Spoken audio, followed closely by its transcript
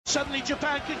Suddenly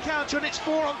Japan can counter, and it's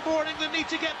 4-on-4, and England need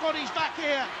to get bodies back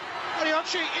here.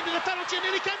 Arianchi into the penalty, and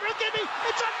nearly came for a gimme.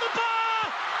 It's at the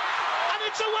bar, and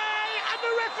it's away, and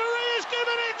the referee has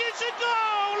given it. It's a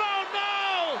goal. Oh no!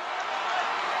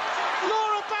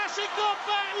 Laura Basset got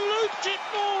back, looped it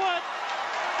forward,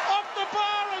 off the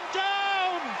bar and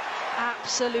down.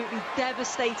 Absolutely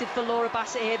devastated for Laura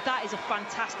Basset here. That is a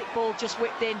fantastic ball just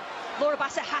whipped in. Laura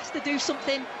Basset has to do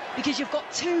something because you've got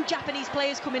two Japanese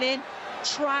players coming in.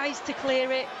 Tries to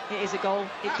clear it. It is a goal.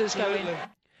 It does go in.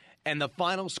 And the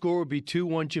final score would be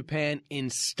 2-1 Japan in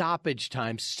stoppage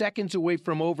time, seconds away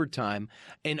from overtime.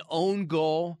 An own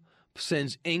goal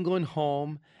sends England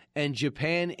home and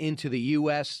Japan into the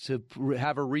U.S. to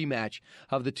have a rematch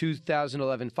of the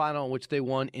 2011 final, in which they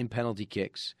won in penalty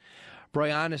kicks.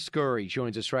 Brianna Scurry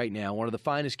joins us right now, one of the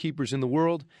finest keepers in the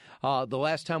world. The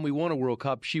last time we won a World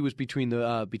Cup, she was between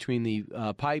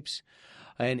the pipes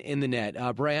and in the net.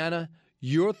 Brianna,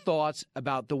 your thoughts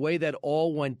about the way that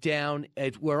all went down.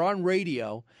 We're on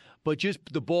radio, but just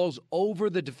the ball's over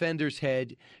the defender's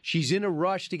head. She's in a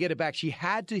rush to get it back. She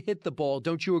had to hit the ball.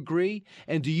 Don't you agree?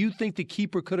 And do you think the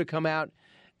keeper could have come out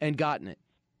and gotten it?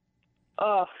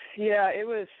 Oh, yeah, it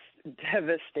was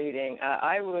devastating.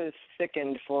 I was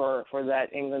sickened for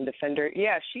that England defender.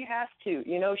 Yeah, she has to.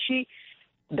 You know,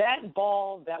 that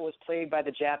ball that was played by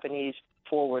the Japanese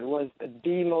forward was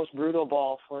the most brutal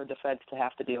ball for defense to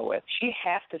have to deal with. She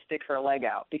has to stick her leg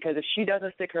out, because if she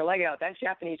doesn't stick her leg out, that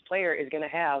Japanese player is going to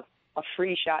have a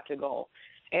free shot to goal.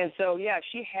 And so, yeah,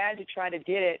 she had to try to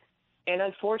get it. And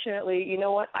unfortunately, you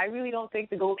know what? I really don't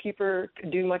think the goalkeeper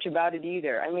could do much about it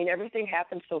either. I mean, everything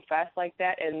happened so fast like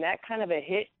that, and that kind of a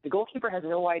hit, the goalkeeper has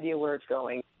no idea where it's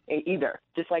going either,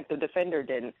 just like the defender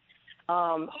didn't.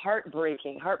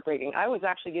 Heartbreaking. I was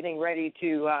actually getting ready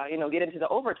to, get into the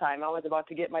overtime. I was about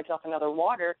to get myself another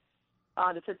water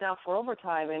to sit down for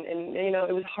overtime. And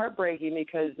it was heartbreaking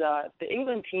because the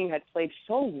England team had played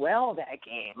so well that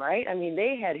game, right? I mean,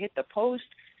 they had hit the post.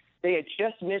 They had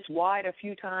just missed wide a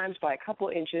few times by a couple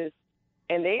inches.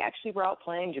 And they actually were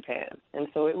outplaying Japan. And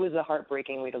so it was a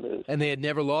heartbreaking way to lose. And they had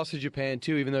never lost to Japan,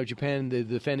 too, even though Japan, the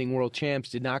defending world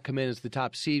champs, did not come in as the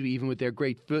top seed, even with their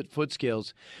great foot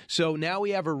skills. So now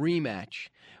we have a rematch.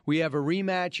 We have a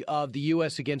rematch of the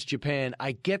U.S. against Japan.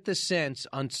 I get the sense,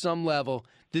 on some level,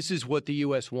 this is what the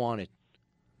U.S. wanted.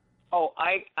 Oh,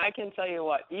 I can tell you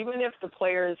what. Even if the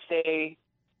players say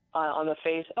on the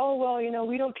face, oh, well,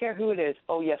 we don't care who it is.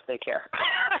 Oh, yes, they care.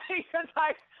 Because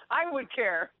I would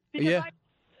care. Because yeah.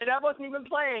 I wasn't even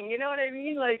playing. You know what I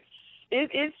mean? Like,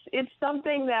 it's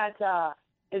something that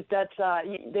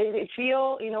they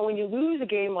feel. When you lose a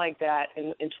game like that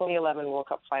in 2011 World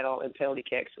Cup final in penalty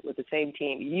kicks with the same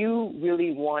team, you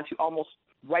really want to almost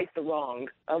right the wrong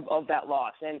of that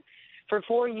loss. And for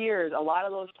 4 years, a lot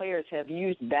of those players have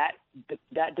used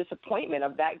that disappointment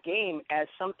of that game as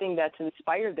something that's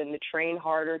inspired them to train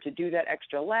harder, to do that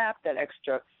extra lap, that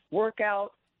extra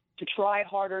workout, to try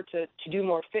harder, to do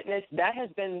more fitness. That has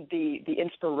been the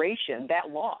inspiration, that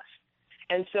loss.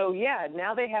 And so, yeah,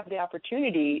 now they have the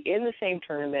opportunity in the same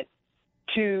tournament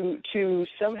to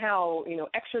somehow,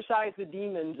 exercise the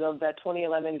demons of that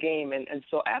 2011 game. And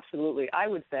so absolutely, I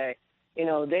would say,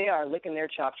 they are licking their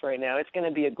chops right now. It's going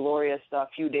to be a glorious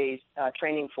few days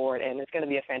training for it, and it's going to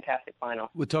be a fantastic final.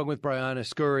 We're talking with Brianna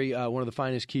Scurry, one of the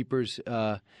finest keepers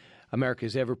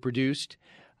America's ever produced.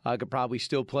 I could probably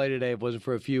still play today if it wasn't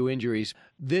for a few injuries.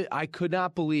 I could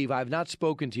not believe, I've not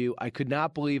spoken to you, I could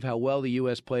not believe how well the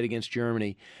U.S. played against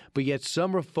Germany, but yet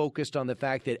some are focused on the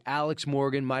fact that Alex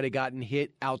Morgan might have gotten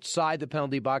hit outside the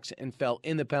penalty box and fell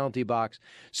in the penalty box.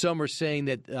 Some are saying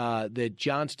that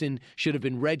Johnston should have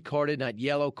been red carded, not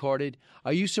yellow carded.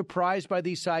 Are you surprised by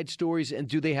these side stories, and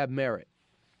do they have merit?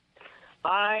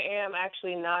 I am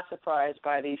actually not surprised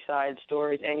by these side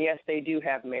stories, and yes, they do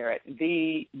have merit.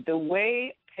 The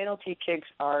way penalty kicks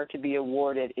are to be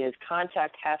awarded is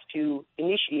contact has to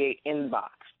initiate in the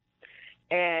box.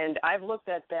 And I've looked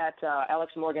at that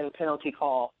Alex Morgan penalty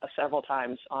call several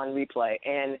times on replay,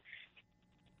 and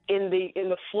in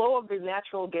the flow of the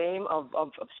natural game of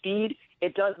speed,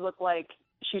 it does look like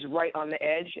she's right on the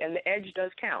edge, and the edge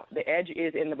does count. The edge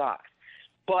is in the box.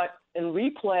 But in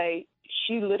replay,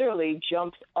 she literally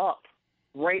jumps up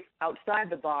right outside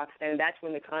the box, and that's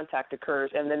when the contact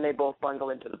occurs, and then they both bundle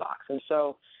into the box. And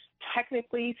so,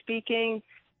 technically speaking,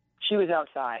 she was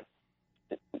outside.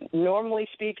 Normally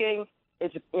speaking,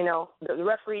 it's the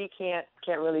referee can't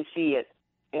really see it,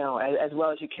 as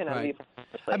well as you can on right.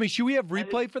 replay. I mean, should we have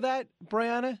replay for that,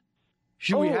 Brianna?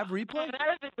 Should we have replay?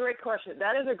 That is a great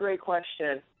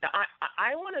question.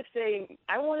 I want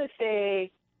to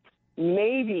say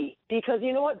Maybe, because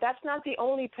you know what? That's not the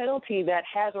only penalty that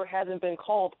has or hasn't been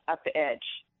called at the edge.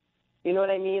 You know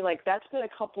what I mean? Like, that's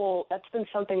been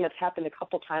something that's happened a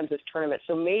couple times this tournament.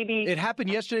 So maybe it happened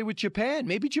yesterday with Japan.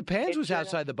 Maybe Japan's was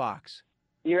outside the box.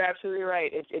 You're absolutely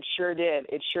right. It sure did.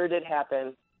 It sure did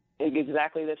happen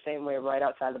exactly the same way, right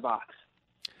outside the box.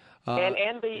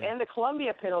 And the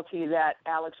Colombia penalty that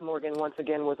Alex Morgan once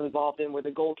again was involved in, where the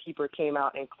goalkeeper came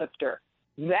out and clipped her.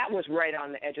 That was right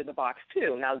on the edge of the box,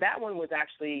 too. Now, that one was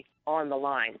actually on the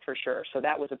line for sure, so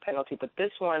that was a penalty. But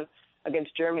this one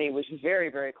against Germany was very,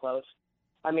 very close.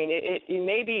 I mean,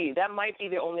 that might be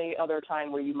the only other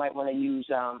time where you might want to use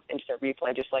instant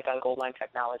replay, just like on goal line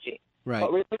technology. Right.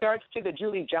 But with regards to the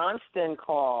Julie Johnston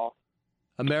call,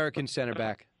 American center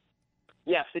back.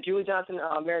 Yes, the Julie Johnston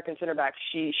American center back.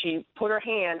 She put her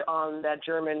hand on that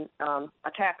German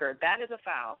attacker. That is a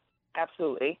foul,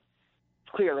 absolutely,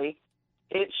 clearly.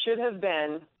 It should have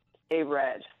been a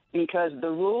red, because the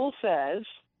rule says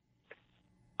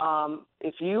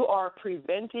if you are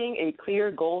preventing a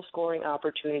clear goal-scoring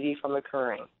opportunity from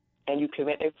occurring and you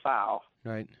commit a foul,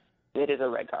 right, it is a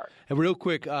red card. And real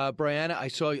quick, Brianna, I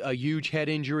saw a huge head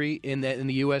injury in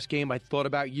the U.S. game. I thought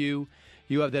about you.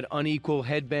 You have that unequal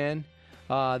headband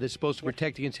that's supposed to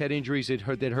protect against head injuries that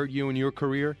hurt you in your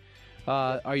career.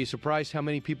 Are you surprised how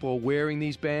many people are wearing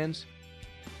these bands?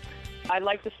 I'd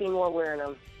like to see more wearing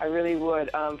them. I really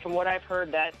would. From what I've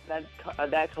heard,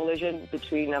 that collision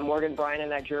between Morgan Bryan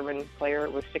and that German player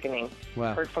was sickening.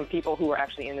 Wow. Heard from people who were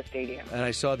actually in the stadium. And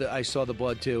I saw the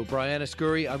blood too. Brianna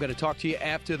Scurry, I'm going to talk to you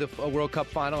after the World Cup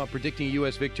final. I'm predicting a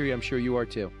U.S. victory. I'm sure you are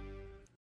too.